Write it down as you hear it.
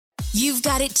You've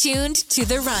got it tuned to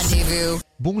The Rendezvous.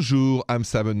 Bonjour, I'm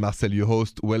Simon Marcel, your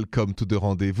host. Welcome to The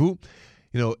Rendezvous.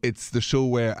 You know, it's the show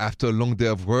where after a long day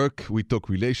of work, we talk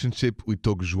relationship, we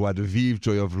talk joie de vivre,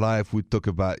 joy of life, we talk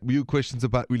about your questions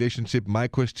about relationship, my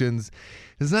questions.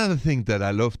 There's another thing that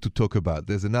I love to talk about.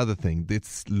 There's another thing,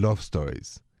 it's love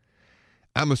stories.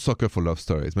 I'm a sucker for love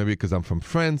stories, maybe because I'm from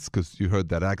France, because you heard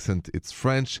that accent, it's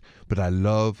French, but I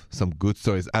love some good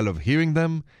stories. I love hearing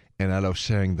them, and I love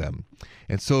sharing them.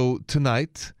 And so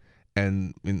tonight,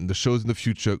 and in the shows in the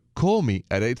future, call me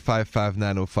at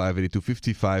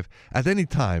 855-905-8255 at any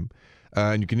time.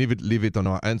 And you can leave it on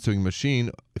our answering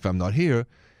machine if I'm not here.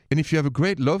 And if you have a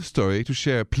great love story to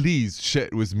share, please share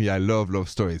it with me. I love love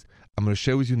stories. I'm going to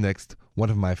share with you next one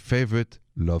of my favorite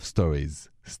love stories.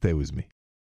 Stay with me.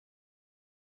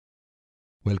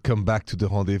 Welcome back to The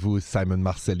Rendezvous. Simon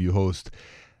Marcel, your host.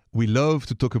 We love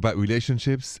to talk about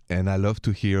relationships, and I love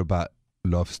to hear about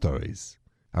love stories.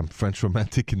 I'm French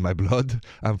romantic in my blood.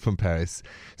 I'm from Paris.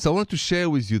 So I want to share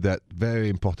with you that very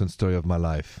important story of my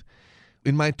life.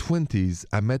 In my 20s,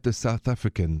 I met a South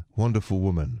African wonderful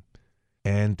woman.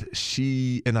 And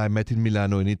she and I met in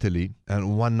Milano in Italy.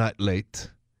 And one night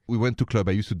late, we went to a club.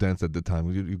 I used to dance at the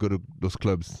time. You go to those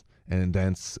clubs and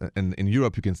dance. And in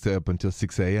Europe, you can stay up until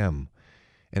 6 a.m.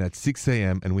 And at 6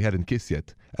 a.m., and we hadn't kissed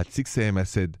yet, at 6 a.m. I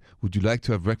said, would you like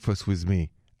to have breakfast with me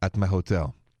at my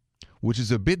hotel? Which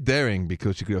is a bit daring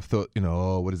because she could have thought,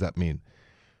 oh, what does that mean?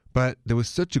 But there was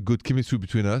such a good chemistry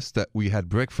between us that we had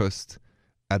breakfast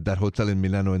at that hotel in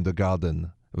Milano in the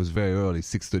garden. It was very early,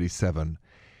 6:37.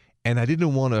 And I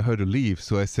didn't want her to leave,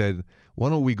 so I said, why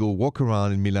don't we go walk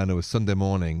around in Milano a Sunday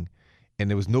morning? And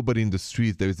there was nobody in the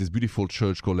street. There is this beautiful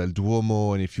church called El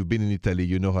Duomo, and if you've been in Italy,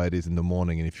 you know how it is in the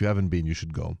morning, and if you haven't been, you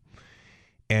should go.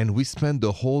 And we spent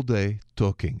the whole day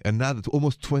talking, another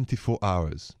almost 24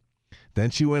 hours. Then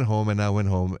she went home and I went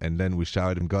home, and then we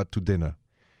showered and got to dinner.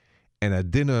 And at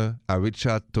dinner, I reached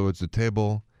out towards the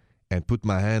table and put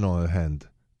my hand on her hand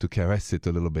to caress it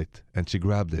a little bit, and she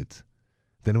grabbed it.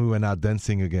 Then we went out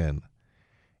dancing again.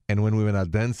 And when we went out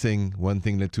dancing, one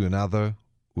thing led to another.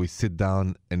 We sit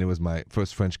down, and it was my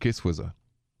first French kiss with her.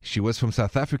 She was from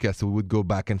South Africa, so we would go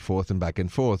back and forth,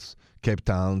 Cape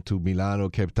Town to Milano,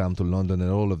 Cape Town to London,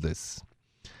 and all of this.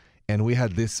 And we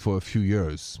had this for a few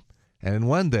years. And then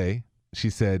one day, she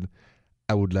said,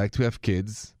 I would like to have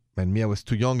kids. And me, I was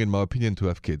too young, in my opinion, to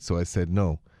have kids. So I said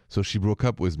no. So she broke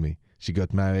up with me. She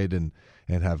got married and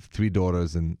have 3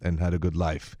 daughters and had a good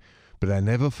life. But I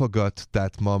never forgot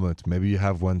that moment, maybe you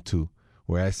have one too,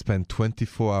 where I spent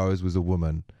 24 hours with a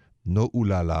woman, no ooh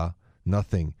la la,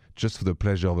 nothing, just for the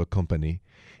pleasure of her company.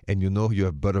 And you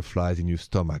have butterflies in your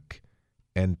stomach.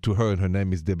 And to her, and her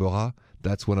name is Deborah,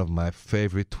 that's one of my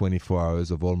favorite 24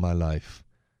 hours of all my life.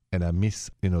 And I miss,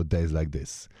 days like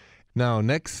this. Now,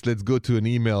 next, let's go to an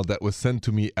email that was sent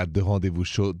to me at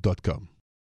therendezvousshow.com.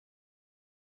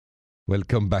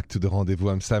 Welcome back to The Rendezvous.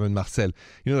 I'm Simon Marcel.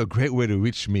 A great way to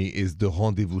reach me is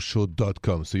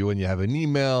therendezvousshow.com. So when you have an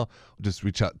email, just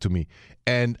reach out to me.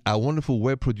 And our wonderful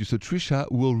web producer, Trisha,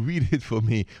 will read it for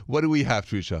me. What do we have,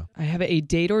 Trisha? I have a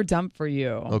date or dump for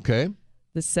you. Okay.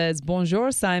 This says, Bonjour,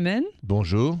 Simon.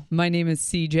 Bonjour. My name is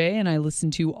CJ, and I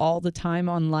listen to you all the time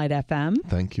on Light FM.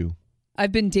 Thank you.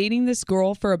 I've been dating this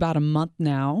girl for about a month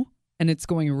now, and it's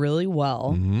going really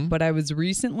well. Mm-hmm. But I was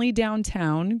recently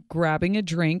downtown grabbing a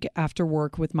drink after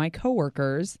work with my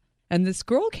coworkers, and this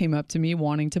girl came up to me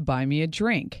wanting to buy me a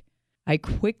drink. I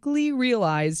quickly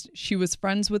realized she was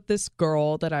friends with this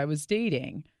girl that I was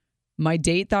dating. My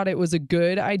date thought it was a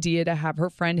good idea to have her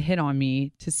friend hit on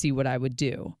me to see what I would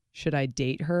do. Should I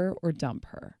date her or dump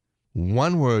her?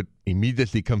 One word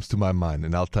immediately comes to my mind,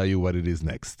 and I'll tell you what it is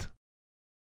next.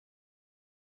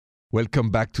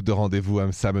 Welcome back to The Rendezvous.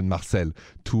 I'm Simon Marcel.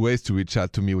 2 ways to reach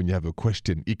out to me when you have a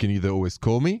question. You can either always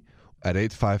call me at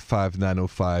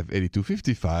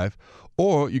 855-905-8255,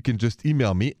 or you can just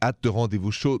email me at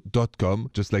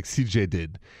therendezvousshow.com, just like CJ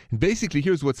did. And basically,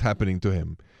 here's what's happening to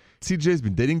him. CJ's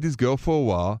been dating this girl for a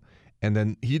while, and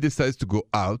then he decides to go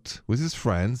out with his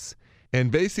friends. And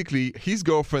basically, his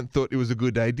girlfriend thought it was a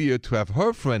good idea to have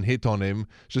her friend hit on him,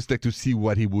 just like to see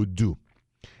what he would do.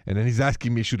 And then he's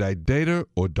asking me, should I date her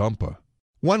or dump her?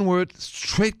 One word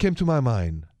straight came to my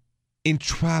mind.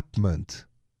 Entrapment.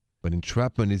 But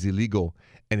entrapment is illegal,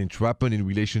 and entrapment in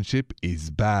relationship is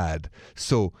bad.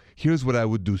 So here's what I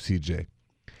would do, CJ.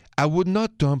 I would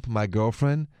not dump my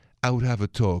girlfriend. I would have a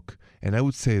talk, and I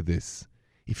would say this.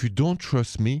 If you don't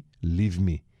trust me, leave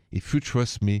me. If you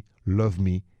trust me, love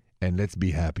me, and let's be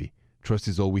happy. Trust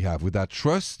is all we have. Without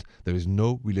trust, there is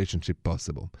no relationship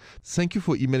possible. Thank you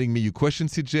for emailing me your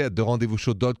questions, CJ, at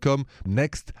therendezvousshow.com.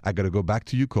 Next, I got to go back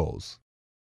to your calls.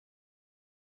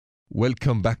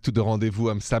 Welcome back to The Rendezvous.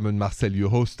 I'm Simon Marcel, your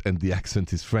host, and the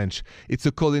accent is French. It's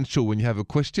a call-in show. When you have a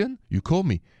question, you call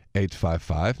me,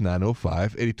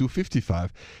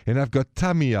 855-905-8255. And I've got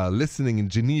Tamia listening in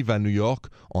Geneva, New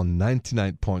York, on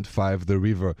 99.5 The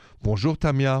River. Bonjour,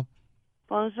 Tamia.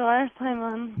 Bonjour,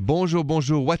 Simon. Bonjour,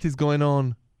 bonjour. What is going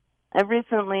on? I've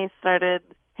recently started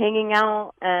hanging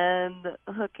out and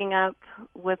hooking up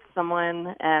with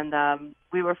someone, and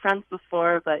we were friends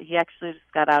before, but he actually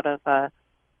just got out of a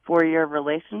 4-year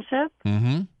relationship,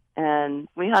 and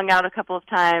we hung out a couple of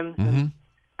times, and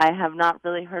I have not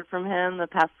really heard from him the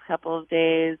past couple of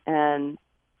days, and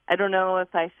I don't know if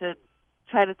I should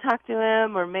try to talk to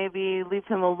him or maybe leave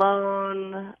him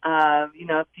alone,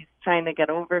 if he's trying to get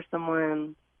over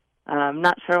someone. I'm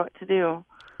not sure what to do.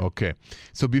 Okay.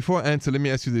 So before I answer, let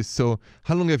me ask you this. So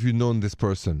how long have you known this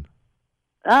person?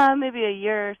 Maybe a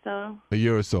year or so. A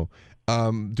year or so.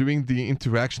 During the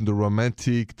interaction, the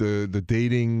romantic, the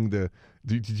dating,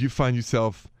 did you find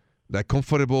yourself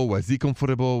comfortable? Was he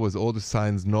comfortable? Was all the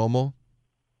signs normal?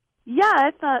 Yeah,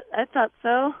 I thought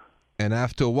so. And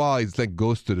after a while, it's like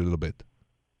ghosted a little bit.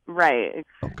 Right.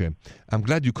 Okay. I'm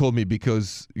glad you called me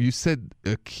because you said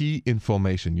a key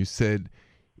information. You said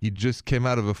he just came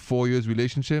out of a 4 years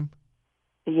relationship?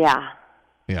 Yeah.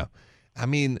 Yeah. I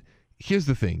mean, here's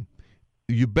the thing.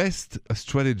 Your best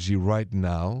strategy right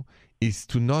now is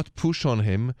to not push on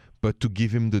him, but to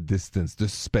give him the distance, the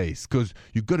space, because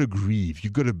you got to grieve, you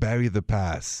got to bury the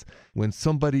past. When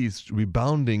somebody is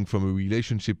rebounding from a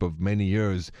relationship of many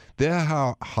years, they're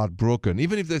heartbroken.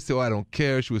 Even if they say, I don't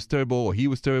care, she was terrible or he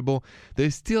was terrible,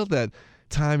 there's still that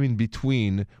time in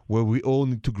between where we all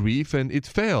need to grieve, and it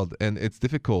failed and it's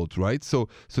difficult, right? So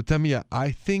Tamia,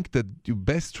 I think that your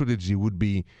best strategy would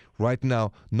be right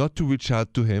now not to reach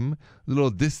out to him, a little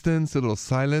distance, a little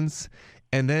silence,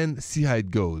 and then see how it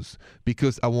goes,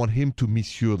 because I want him to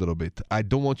miss you a little bit. I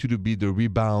don't want you to be the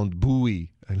rebound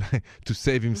buoy to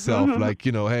save himself.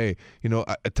 Hey,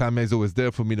 Tamia is always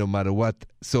there for me no matter what.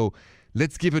 So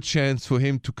let's give a chance for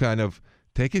him to kind of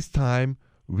take his time,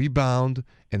 rebound,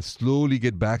 and slowly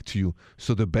get back to you.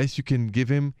 So the best you can give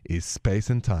him is space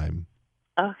and time.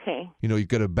 Okay. You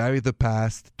got to bury the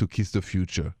past to kiss the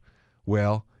future.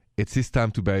 Well, it's his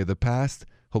time to bury the past.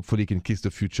 Hopefully he can kiss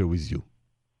the future with you.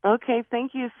 Okay,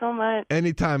 thank you so much.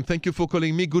 Anytime. Thank you for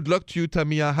calling me. Good luck to you,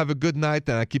 Tamia. Have a good night,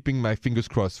 and I'm keeping my fingers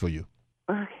crossed for you.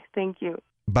 Okay, thank you.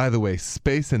 By the way,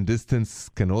 space and distance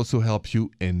can also help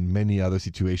you in many other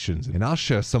situations, and I'll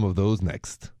share some of those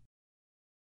next.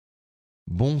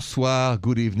 Bonsoir,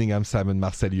 good evening. I'm Simon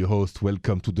Marcel, your host.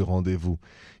 Welcome to The Rendezvous.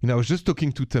 I was just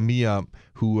talking to Tamia,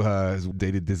 who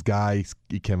dated this guy.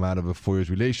 He came out of a 4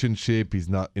 years relationship. He's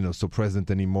not, so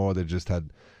present anymore. They just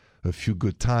had a few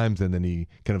good times, and then he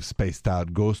kind of spaced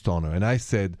out, ghost on her. And I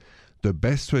said, the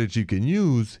best strategy you can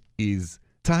use is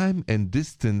time and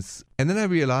distance. And then I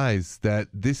realized that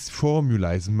this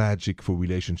formula is magic for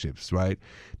relationships, right?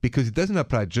 Because it doesn't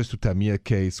apply just to Tamia's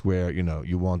case where,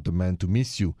 you want the man to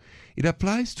miss you. It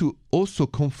applies to also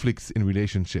conflicts in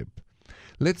relationship.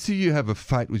 Let's say you have a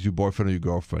fight with your boyfriend or your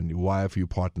girlfriend, your wife or your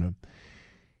partner,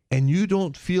 and you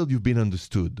don't feel you've been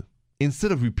understood.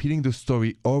 Instead of repeating the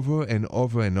story over and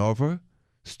over and over,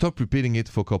 stop repeating it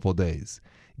for a couple of days.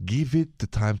 Give it the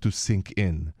time to sink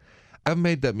in. I've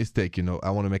made that mistake, I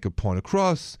want to make a point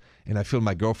across, and I feel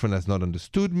my girlfriend has not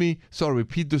understood me, so I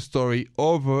repeat the story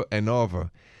over and over.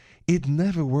 It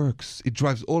never works. It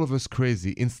drives all of us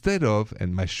crazy. Instead of,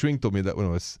 and my shrink told me that when I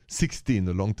was 16,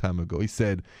 a long time ago, he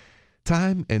said,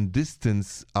 time and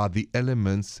distance are the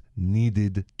elements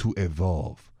needed to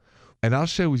evolve. And I'll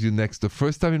share with you next the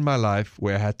first time in my life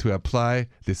where I had to apply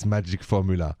this magic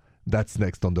formula. That's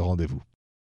next on The Rendezvous.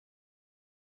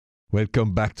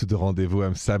 Welcome back to The Rendezvous.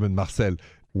 I'm Simon Marcel.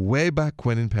 Way back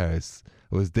when in Paris,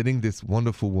 I was dating this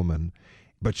wonderful woman,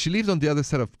 but she lives on the other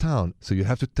side of town, so you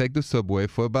have to take the subway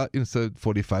for about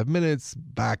 45 minutes,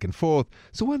 back and forth.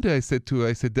 So one day I said to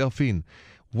her, Delphine,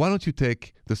 why don't you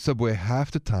take the subway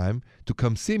half the time to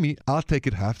come see me? I'll take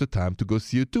it half the time to go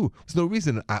see you too. There's no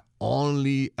reason I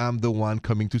only am the one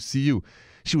coming to see you.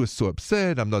 She was so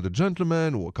upset. I'm not a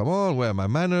gentleman. Well, come on, where are my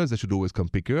manners? I should always come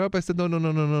pick her up. I said,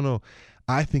 no.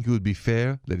 I think it would be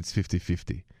fair that it's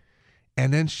 50-50.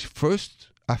 And then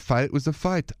I fight with a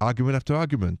fight, argument after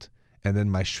argument. And then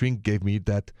my shrink gave me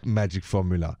that magic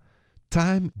formula.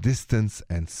 Time, distance,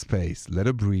 and space. Let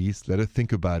her breathe. Let her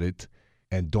think about it.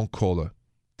 And don't call her.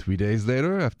 3 days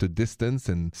later, after distance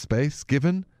and space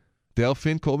given,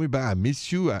 Delphine called me back. I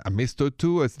miss you. I missed her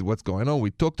too. I said, what's going on?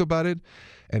 We talked about it.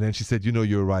 And then she said,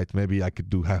 you're right. Maybe I could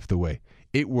do half the way.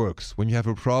 It works. When you have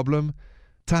a problem,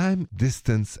 time,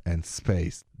 distance, and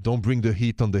space. Don't bring the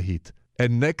heat on the heat.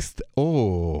 And next,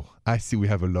 I see we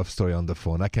have a love story on the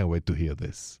phone. I can't wait to hear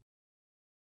this.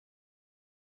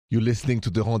 You're listening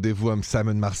to The Rendezvous. I'm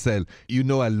Simon Marcel. You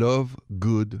know I love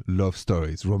good love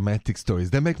stories, romantic stories.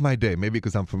 They make my day. Maybe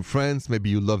because I'm from France. Maybe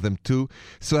you love them too.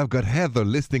 So I've got Heather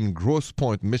listening in Grosse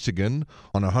Pointe, Michigan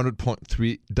on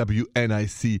 100.3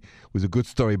 WNIC with a good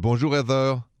story. Bonjour,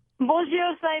 Heather.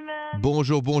 Bonjour, Simon.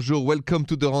 Bonjour. Welcome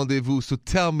to The Rendezvous. So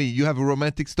tell me, you have a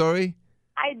romantic story?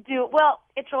 I do. Well,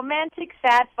 it's romantic,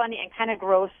 sad, funny, and kind of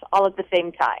gross all at the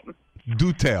same time.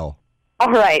 Do tell.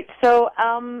 All right. So,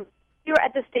 we were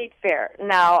at the state fair.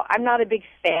 Now, I'm not a big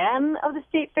fan of the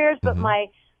state fairs, but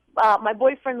my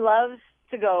boyfriend loves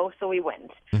to go, so we went.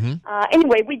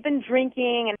 Anyway, we'd been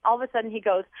drinking, and all of a sudden he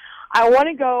goes, I want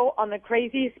to go on the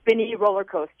crazy spinny roller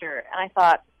coaster. And I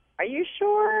thought, are you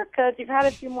sure? Because you've had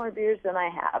a few more beers than I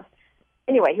have.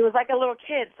 Anyway, he was like a little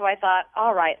kid, so I thought,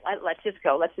 all right, let's just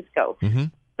go.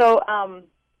 So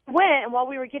went, and while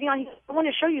we were getting on, he goes, I want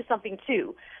to show you something,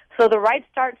 too. So the ride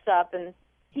starts up, and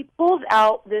he pulls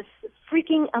out this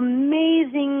freaking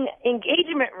amazing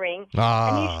engagement ring,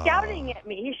 and he's shouting at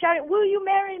me. He's shouting, will you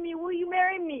marry me? Will you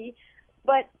marry me?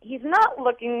 But he's not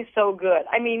looking so good.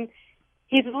 I mean,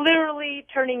 he's literally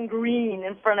turning green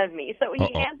in front of me. So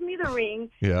he hands me the ring.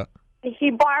 Yeah.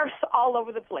 He barfs all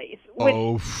over the place.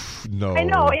 Which, no. I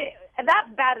know,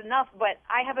 that's bad enough, but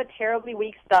I have a terribly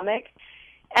weak stomach,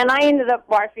 and I ended up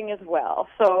barfing as well.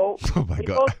 So oh my we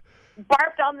God. both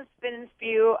barfed on the spin and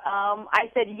spew. I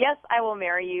said, yes, I will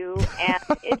marry you. And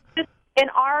it's just, in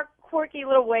our quirky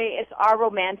little way, it's our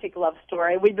romantic love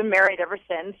story. We've been married ever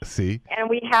since. See? And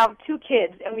we have 2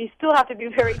 kids, and we still have to be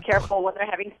very careful when they're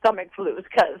having stomach flus,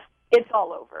 because it's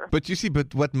all over. But you see,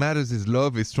 what matters is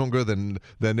love is stronger than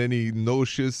any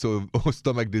nauseous or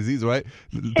stomach disease, right?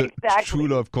 Exactly. True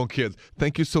love conquers.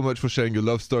 Thank you so much for sharing your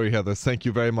love story, Heather. Thank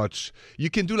you very much. You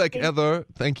can do like Heather.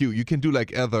 Thank you. You can do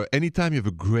like Heather. Anytime you have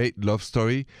a great love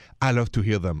story, I love to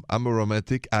hear them. I'm a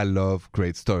romantic. I love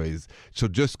great stories. So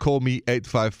just call me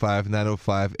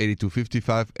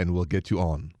 855-905-8255 and we'll get you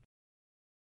on.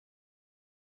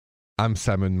 I'm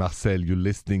Simon Marcel. You're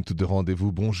listening to The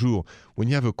Rendezvous. Bonjour. When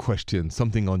you have a question,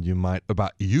 something on your mind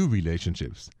about your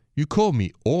relationships, you call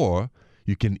me or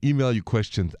you can email your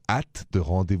questions at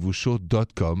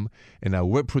therendezvousshow.com and our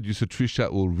web producer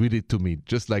Trisha will read it to me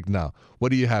just like now. What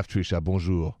do you have, Trisha?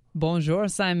 Bonjour. Bonjour,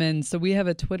 Simon. So we have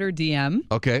a Twitter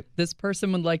DM. Okay. This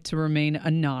person would like to remain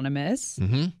anonymous.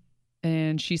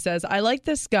 And she says, I like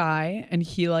this guy and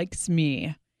he likes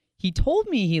me. He told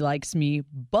me he likes me,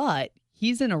 but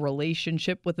he's in a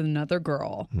relationship with another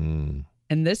girl. And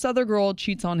this other girl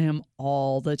cheats on him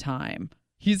all the time.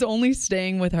 He's only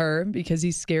staying with her because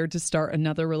he's scared to start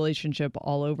another relationship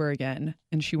all over again.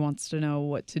 And she wants to know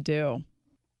what to do.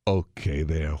 Okay,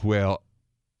 there. Well,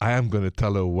 I am going to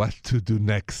tell her what to do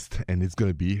next. And it's going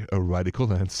to be a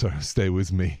radical answer. Stay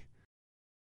with me.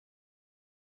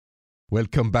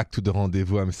 Welcome back to The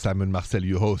Rendezvous. I'm Simon Marcel,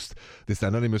 your host. This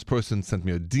anonymous person sent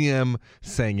me a DM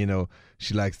saying,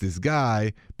 she likes this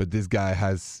guy, but this guy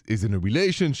is in a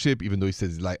relationship, even though he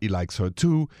says he likes her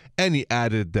too. And he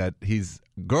added that his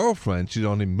girlfriend cheated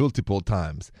on him multiple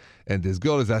times. And this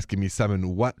girl is asking me,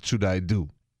 Simon, what should I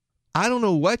do? I don't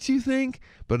know what you think,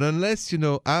 but unless,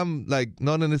 I'm like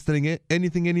not understanding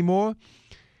anything anymore,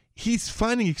 he's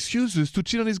finding excuses to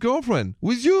cheat on his girlfriend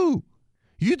with you.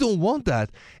 You don't want that.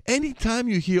 Anytime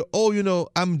you hear,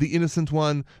 I'm the innocent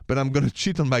one, but I'm going to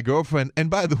cheat on my girlfriend.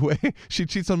 And by the way, she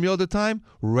cheats on me all the time.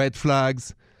 Red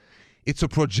flags. It's a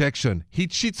projection. He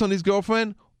cheats on his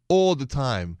girlfriend all the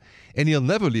time. And he'll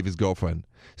never leave his girlfriend.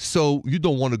 So you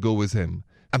don't want to go with him.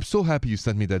 I'm so happy you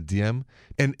sent me that DM.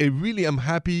 And I'm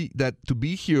happy to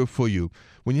be here for you.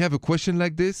 When you have a question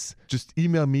like this, just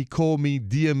email me, call me,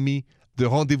 DM me.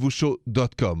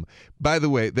 therendezvousshow.com. By the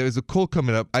way, there is a call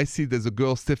coming up. I see there's a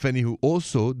girl, Stephanie, who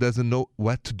also doesn't know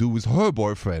what to do with her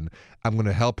boyfriend. I'm going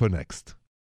to help her next.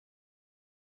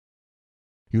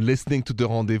 You're listening to The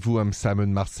Rendezvous. I'm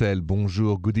Simon Marcel.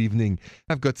 Bonjour, good evening.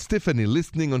 I've got Stephanie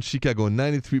listening on Chicago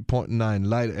 93.9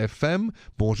 Light FM.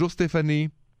 Bonjour, Stephanie.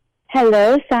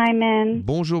 Hello, Simon.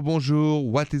 Bonjour.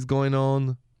 What is going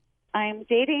on? I'm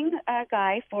dating a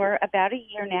guy for about a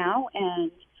year now, and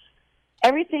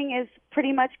everything is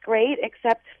pretty much great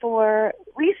except for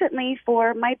recently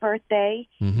for my birthday,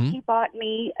 he bought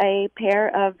me a pair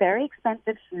of very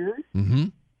expensive shoes,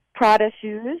 Prada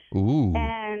shoes,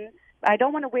 and I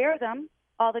don't want to wear them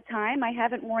all the time. I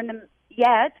haven't worn them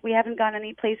yet. We haven't gone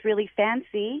any place really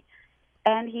fancy,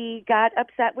 and he got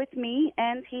upset with me,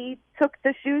 and he took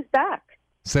the shoes back.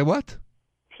 Say what?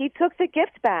 He took the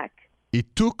gift back. He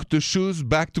took the shoes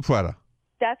back to Prada.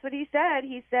 That's what he said.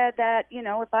 He said that,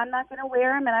 if I'm not going to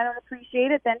wear them and I don't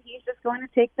appreciate it, then he's just going to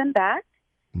take them back.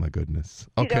 My goodness.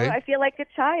 Okay. I feel like a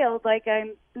child, like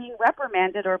I'm being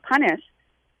reprimanded or punished.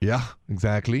 Yeah,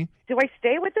 exactly. Do I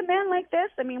stay with a man like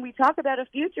this? I mean, we talk about a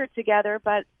future together,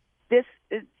 but this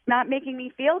is not making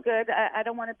me feel good. I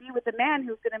don't want to be with a man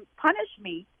who's going to punish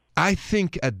me. I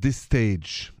think at this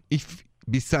stage, if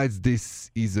besides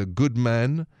this he's a good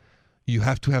man, you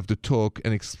have to have the talk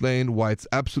and explain why it's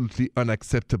absolutely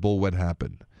unacceptable what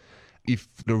happened. If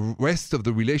the rest of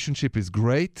the relationship is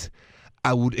great,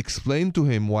 I would explain to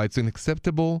him why it's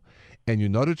unacceptable, and you're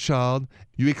not a child.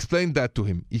 You explain that to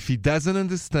him. If he doesn't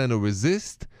understand or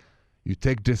resist, you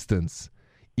take distance.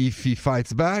 If he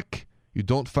fights back, you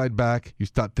don't fight back. You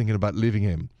start thinking about leaving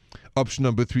him. Option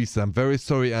number 3 says, I'm very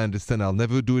sorry, I understand, I'll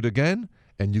never do it again,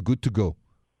 and you're good to go.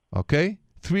 Okay?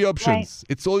 3 options. Right.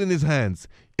 It's all in his hands.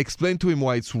 Explain to him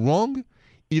why it's wrong.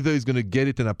 Either he's going to get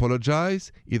it and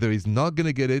apologize, either he's not going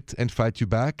to get it and fight you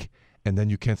back, and then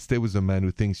you can't stay with a man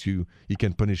who thinks he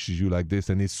can punish you like this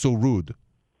and is so rude.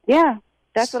 Yeah,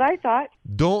 that's what I thought.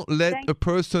 Don't let a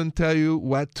person tell you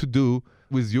what to do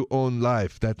with your own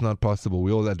life. That's not possible.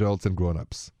 We're all adults and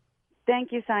grown-ups.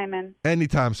 Thank you, Simon.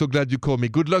 Anytime. So glad you called me.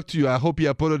 Good luck to you. I hope he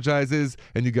apologizes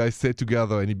and you guys stay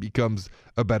together and he becomes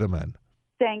a better man.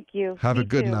 Thank you. Have a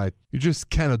good night. You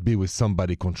just cannot be with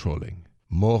somebody controlling.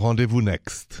 More Rendezvous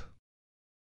next.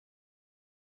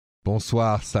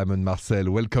 Bonsoir, Simon Marcel.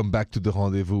 Welcome back to the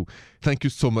Rendezvous. Thank you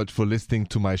so much for listening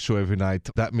to my show every night.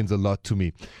 That means a lot to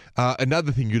me.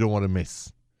 Another thing you don't want to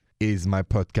miss is my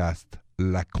podcast,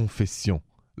 La Confession,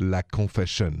 La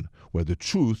Confession, where the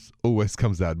truth always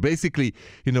comes out. Basically,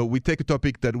 we take a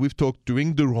topic that we've talked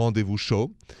during the Rendezvous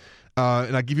show,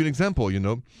 and I'll give you an example,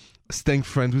 staying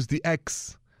friends with the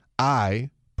ex.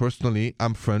 Personally,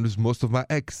 I'm friends with most of my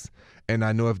ex. And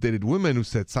I know I've dated women who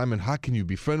said, Simon, how can you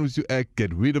be friends with your ex?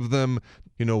 Get rid of them.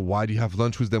 Why do you have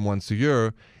lunch with them once a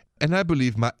year? And I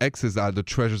believe my exes are the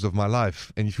treasures of my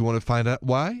life. And if you want to find out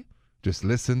why, just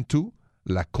listen to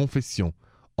La Confession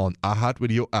on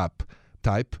iHeartRadio app.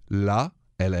 Type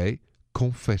L-A,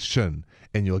 Confession.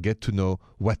 And you'll get to know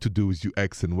what to do with your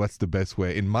ex and what's the best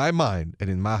way, in my mind and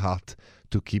in my heart,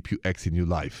 to keep your ex in your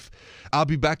life. I'll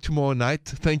be back tomorrow night.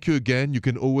 Thank you again. You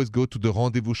can always go to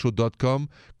therendezvousshow.com.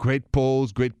 Great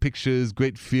polls, great pictures,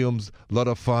 great films, a lot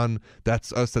of fun.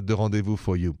 That's us at The Rendezvous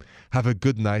for you. Have a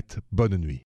good night. Bonne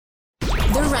nuit.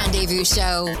 The Rendezvous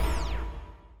Show.